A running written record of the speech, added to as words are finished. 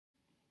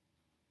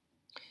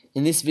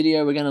In this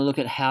video, we're going to look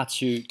at how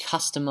to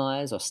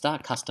customize or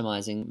start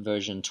customizing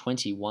version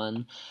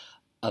 21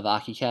 of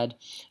ArchiCAD.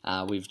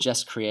 We've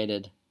just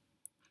created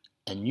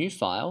a new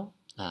file.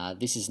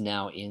 This is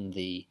now in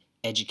the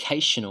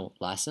educational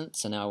license,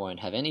 so now I won't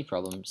have any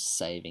problems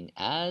saving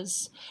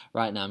as.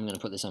 Right now I'm going to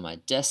put this on my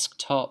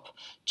desktop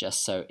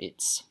just so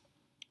it's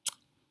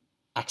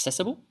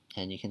accessible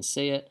and you can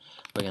see it.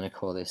 We're going to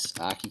call this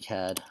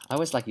ArchiCAD. I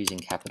always like using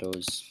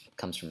capitals. It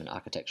comes from an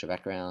architecture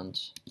background.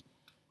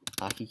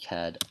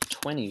 ArchiCAD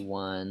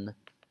 21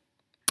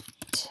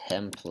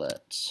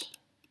 template.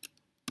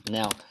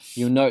 Now,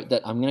 you'll note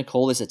that I'm going to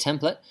call this a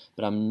template,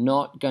 but I'm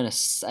not going to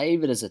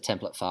save it as a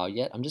template file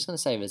yet. I'm just going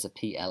to save it as a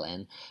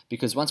PLN,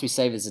 because once we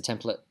save it as a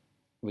template,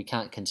 we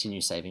can't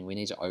continue saving. We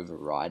need to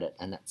override it,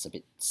 and that's a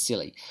bit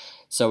silly.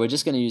 So we're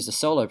just going to use the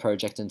solo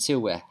project until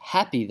we're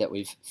happy that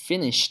we've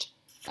finished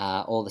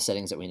all the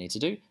settings that we need to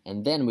do,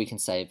 and then we can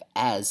save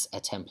as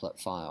a template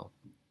file.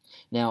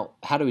 Now,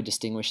 how do we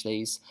distinguish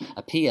these?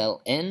 A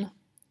PLN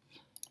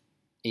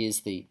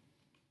is the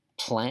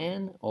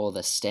plan or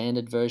the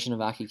standard version of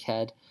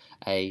ArchiCAD.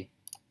 A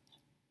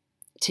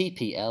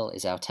TPL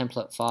is our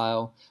template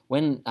file.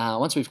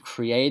 Once we've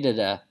created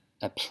a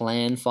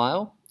plan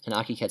file, an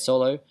ArchiCAD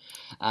Solo,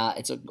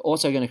 it's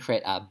also going to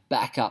create a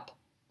backup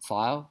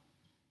file,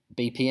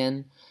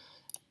 BPN,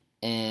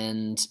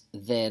 and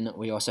then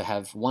we also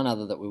have one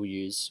other that we will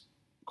use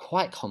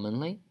quite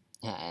commonly,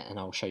 and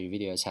I'll show you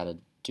videos how to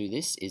do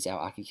this, is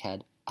our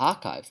ArchiCAD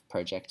archive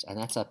project, and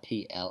that's a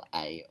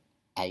PLA,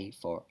 A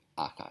for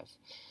archive.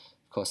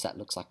 Of course, that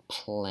looks like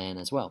plan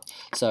as well.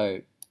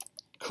 So,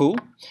 cool.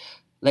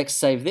 Let's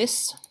save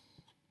this,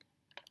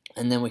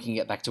 and then we can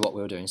get back to what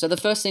we were doing. So the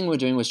first thing we were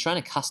doing was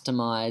trying to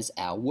customize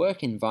our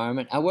work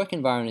environment. Our work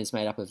environment is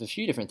made up of a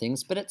few different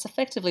things, but it's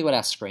effectively what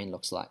our screen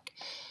looks like.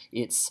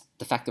 It's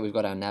the fact that we've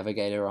got our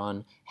navigator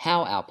on,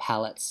 how our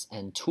palettes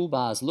and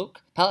toolbars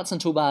look. Palettes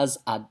and toolbars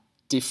are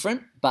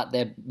different, but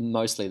they're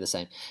mostly the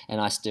same,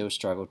 and I still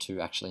struggle to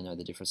actually know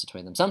the difference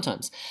between them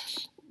sometimes.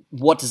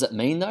 What does it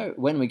mean though?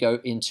 When we go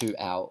into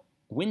our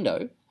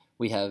window,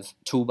 we have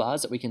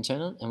toolbars that we can turn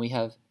on, and we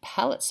have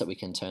palettes that we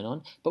can turn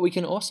on, but we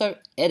can also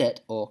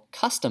edit or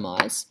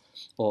customize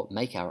or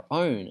make our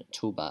own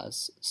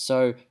toolbars.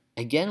 So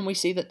again, we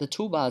see that the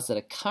toolbars that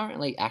are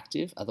currently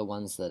active are the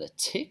ones that are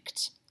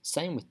ticked.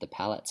 Same with the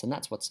palettes, and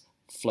that's what's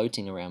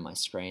floating around my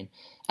screen.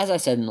 As I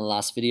said in the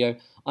last video,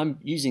 I'm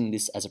using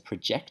this as a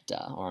projector,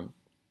 or I'm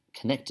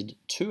connected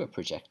to a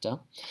projector,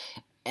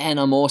 and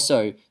I'm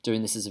also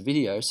doing this as a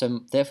video,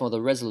 so therefore the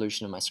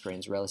resolution of my screen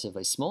is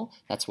relatively small.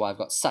 That's why I've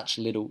got such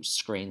little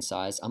screen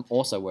size. I'm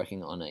also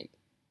working on a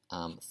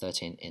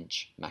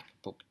 13-inch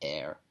MacBook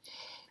Air,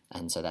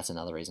 and so that's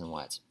another reason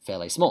why it's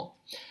fairly small.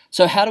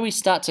 So how do we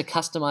start to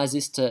customize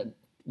this to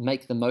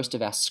make the most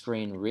of our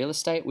screen real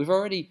estate? We've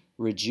already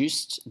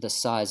reduced the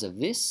size of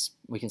this.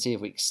 We can see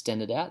if we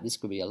extend it out, this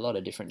could be a lot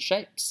of different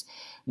shapes.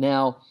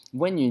 Now,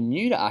 when you're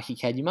new to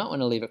ArchiCAD, you might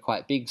want to leave it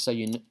quite big so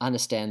you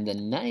understand the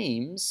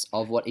names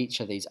of what each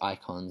of these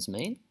icons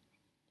mean.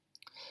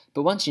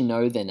 But once you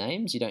know their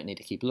names, you don't need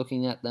to keep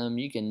looking at them.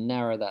 You can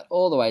narrow that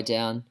all the way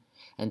down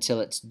until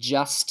it's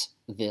just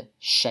the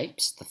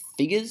shapes, the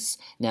figures.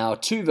 Now,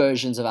 2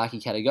 versions of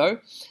ArchiCAD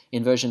ago.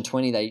 In version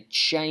 20, they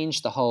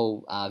changed the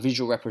whole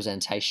visual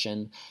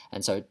representation,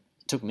 and so it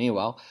took me a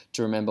while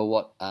to remember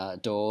what a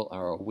door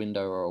or a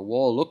window or a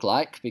wall looked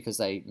like, because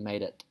they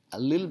made it a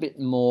little bit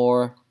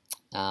more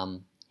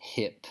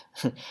hip,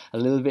 a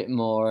little bit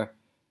more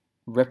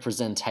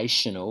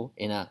representational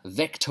in a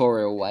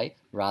vectorial way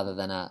rather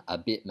than a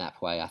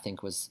bitmap way, I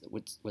think was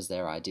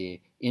their idea,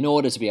 in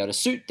order to be able to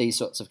suit these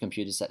sorts of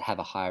computers that have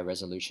a higher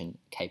resolution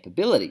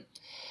capability.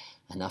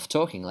 Enough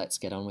talking, let's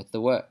get on with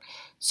the work.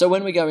 So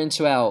when we go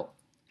into our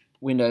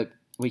window,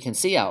 we can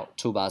see our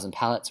toolbars and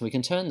palettes, and we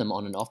can turn them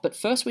on and off, but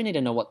first we need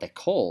to know what they're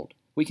called.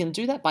 We can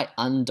do that by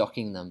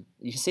undocking them.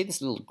 You see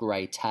this little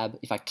grey tab.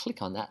 If I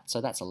click on that,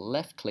 so that's a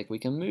left click, we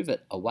can move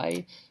it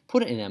away,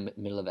 put it in the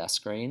middle of our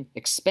screen,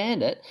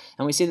 expand it,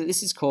 and we see that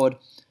this is called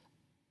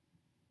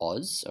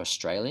Oz,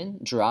 Australian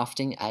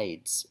Drafting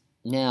Aids.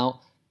 Now,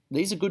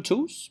 these are good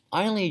tools.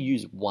 I only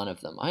use one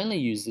of them. I only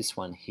use this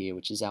one here,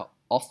 which is our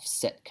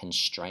offset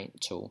constraint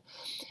tool,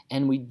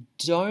 and we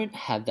don't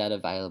have that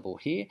available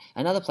here.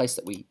 Another place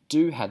that we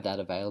do have that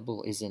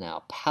available is in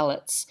our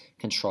palettes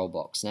control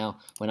box. Now,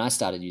 when I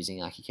started using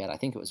ArchiCAD, I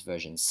think it was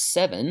version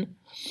 7,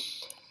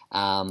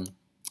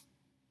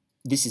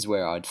 this is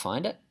where I'd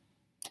find it,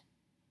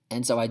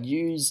 and so I'd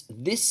use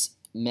this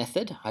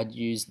method. I'd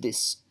use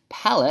this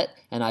palette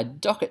and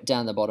I'd dock it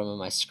down the bottom of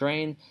my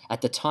screen.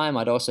 At the time,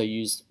 I'd also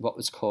use what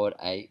was called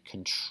a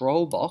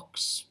control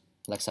box.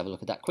 Let's have a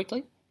look at that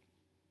quickly.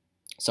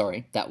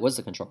 Sorry, that was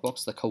the control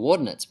box, the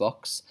coordinates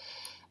box,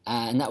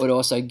 and that would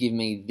also give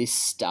me this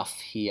stuff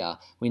here.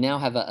 We now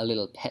have a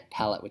little pet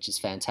palette, which is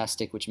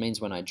fantastic, which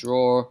means when I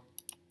draw,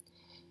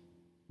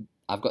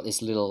 I've got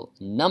this little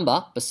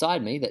number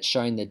beside me that's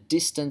showing the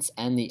distance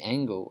and the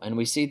angle, and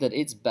we see that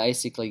it's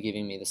basically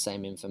giving me the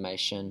same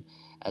information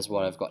as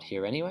what I've got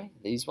here anyway.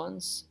 These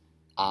ones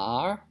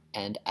are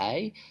and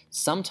A.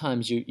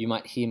 Sometimes you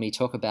might hear me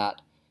talk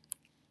about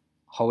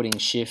holding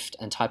shift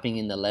and typing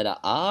in the letter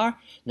R.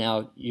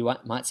 Now you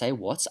might say,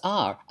 what's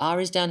R? R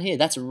is down here,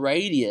 that's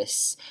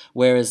radius,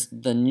 whereas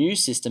the new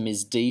system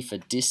is D for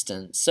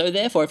distance. So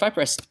therefore if I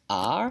press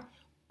R,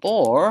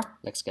 or,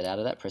 let's get out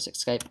of that, press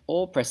escape,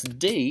 or press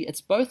D,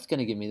 it's both going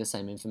to give me the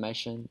same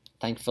information,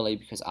 thankfully,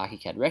 because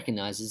ArchiCAD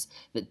recognizes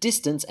that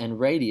distance and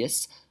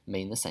radius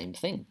mean the same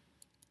thing.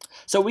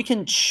 So we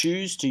can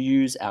choose to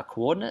use our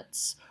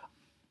coordinates,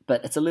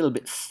 but it's a little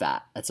bit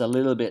fat. It's a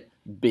little bit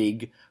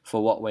big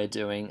for what we're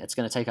doing. It's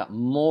going to take up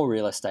more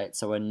real estate,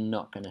 so we're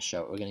not going to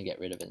show it. We're going to get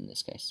rid of it in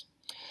this case.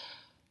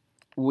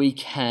 We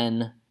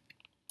can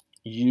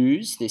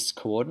use this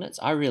coordinates.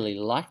 I really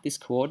like this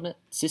coordinate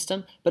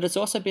system, but it's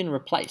also been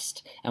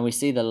replaced. And we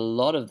see that a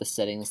lot of the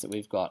settings that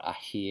we've got are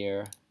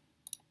here,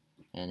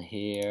 and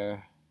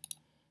here,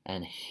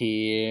 and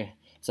here.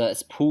 So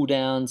it's pull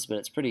downs, but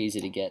it's pretty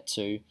easy to get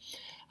to.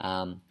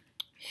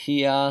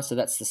 Here, so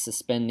that's the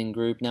suspending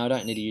group. Now I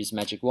don't need to use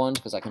magic wand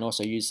because I can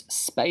also use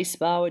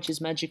spacebar, which is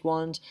magic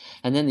wand.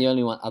 And then the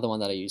only other one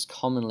that I use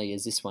commonly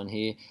is this one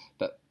here,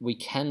 but we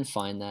can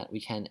find that, we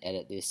can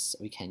edit this,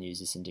 we can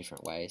use this in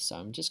different ways. So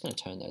I'm just going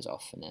to turn those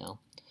off for now.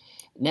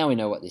 Now we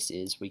know what this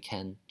is, we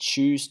can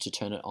choose to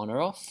turn it on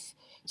or off.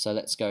 So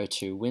let's go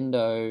to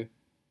Window,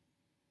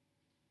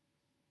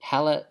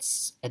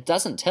 Palettes. It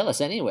doesn't tell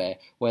us anywhere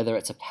whether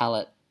it's a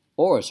palette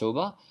or a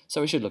toolbar, so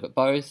we should look at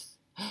both.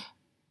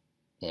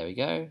 There we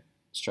go,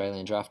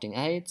 Australian Drafting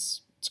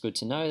Aids. It's good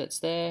to know that's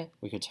there.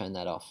 We could turn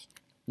that off.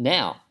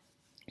 Now,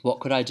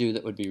 what could I do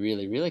that would be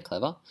really, really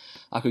clever?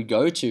 I could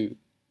go to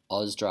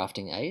Oz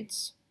Drafting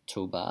Aids,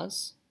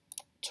 Toolbars,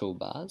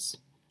 Toolbars,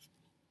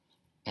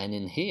 and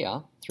in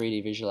here,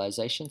 3D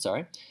visualization,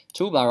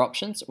 toolbar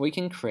options, we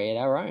can create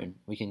our own.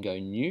 We can go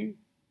New,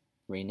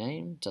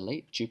 Rename,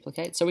 Delete,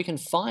 Duplicate. So we can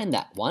find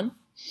that one,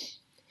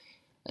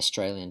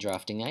 Australian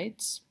Drafting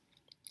Aids.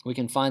 We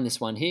can find this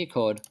one here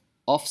called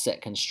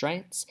Offset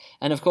Constraints,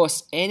 and of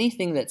course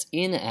anything that's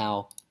in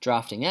our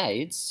drafting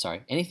aids,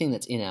 anything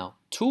that's in our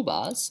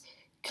toolbars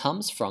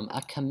comes from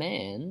a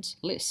command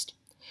list.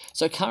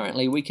 So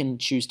currently we can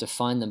choose to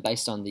find them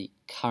based on the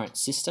current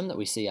system that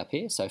we see up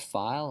here, so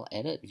File,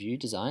 Edit, View,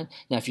 Design.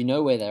 Now if you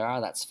know where they are,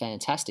 that's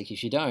fantastic.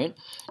 If you don't,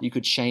 you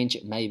could change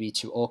it maybe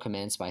to All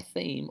Commands by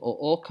Theme or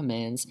All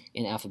Commands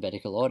in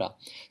alphabetical order.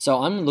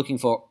 So I'm looking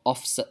for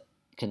Offset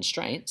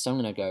Constraint, so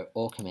I'm going to go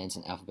All Commands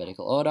in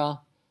alphabetical order.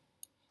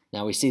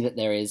 Now we see that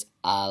there is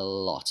a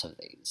lot of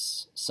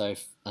these. So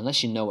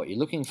unless you know what you're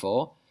looking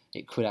for,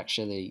 it could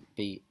actually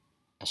be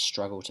a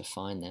struggle to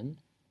find them.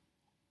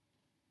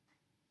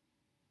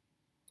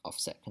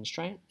 Offset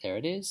constraint, there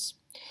it is.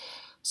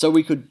 So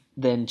we could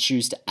then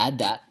choose to add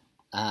that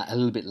a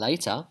little bit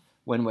later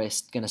when we're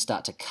going to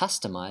start to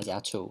customize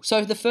our tool.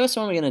 So the first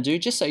one we're going to do,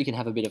 just so you can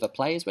have a bit of a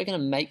play, is we're going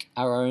to make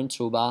our own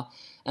toolbar,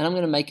 and I'm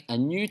going to make a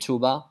new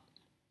toolbar,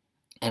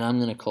 and I'm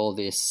going to call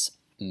this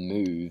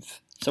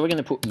Move. So we're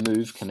going to put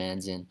move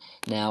commands in.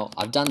 Now,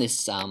 I've done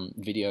this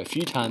video a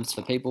few times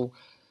for people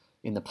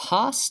in the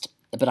past,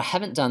 but I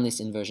haven't done this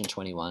in version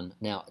 21.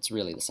 Now, it's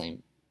really the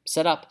same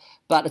setup,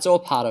 but it's all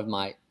part of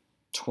my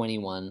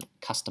 21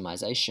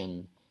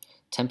 customization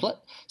template.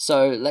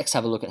 So let's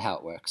have a look at how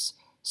it works.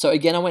 So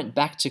again, I went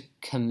back to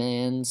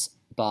commands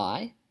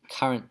by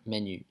current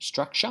menu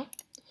structure,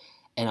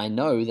 and I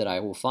know that I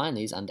will find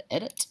these under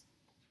edit,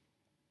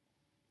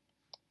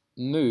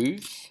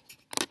 move,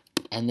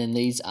 and then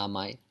these are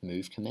my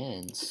move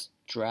commands.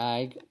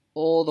 Drag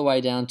all the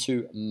way down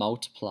to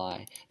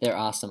multiply. There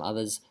are some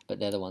others, but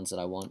they're the ones that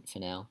I want for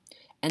now.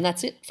 And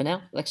that's it for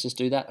now. Let's just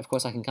do that. Of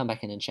course, I can come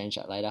back in and change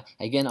that later.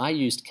 Again, I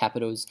used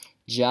capitals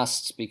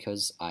just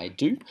because I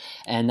do,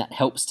 and that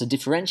helps to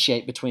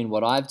differentiate between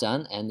what I've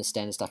done and the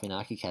standard stuff in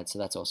ArchiCAD, so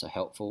that's also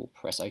helpful.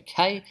 Press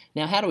OK.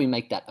 Now, how do we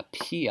make that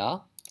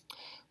appear?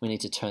 We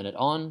need to turn it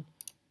on.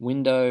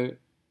 Window,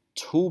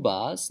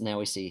 Toolbars. Now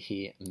we see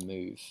here,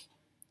 Move.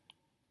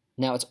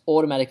 Now it's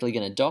automatically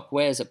going to dock.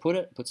 Where does it put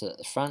it? It puts it at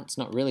the front. It's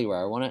not really where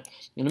I want it.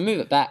 I'm going to move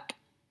it back.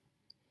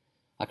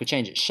 I could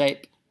change its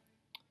shape.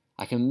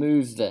 I can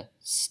move the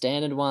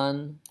standard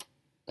one.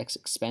 Let's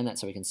expand that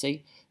so we can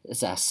see.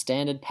 It's our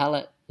standard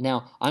palette.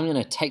 Now I'm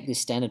going to take this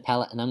standard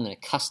palette and I'm going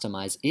to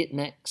customize it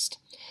next.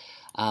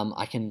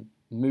 I can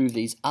move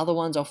these other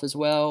ones off as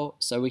well,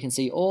 so we can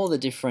see all the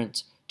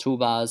different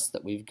toolbars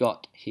that we've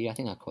got here. I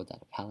think I called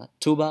that a palette.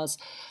 Toolbars.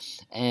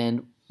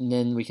 And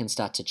then we can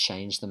start to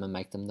change them and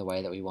make them the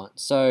way that we want.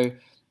 So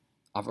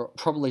I've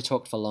probably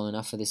talked for long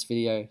enough for this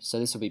video. So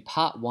this will be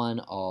part 1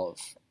 of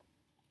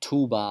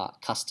toolbar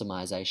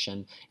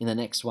customization. In the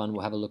next one,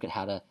 we'll have a look at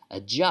how to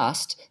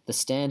adjust the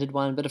standard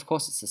one, but of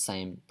course it's the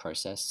same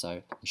process, so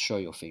I'm sure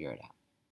you'll figure it out.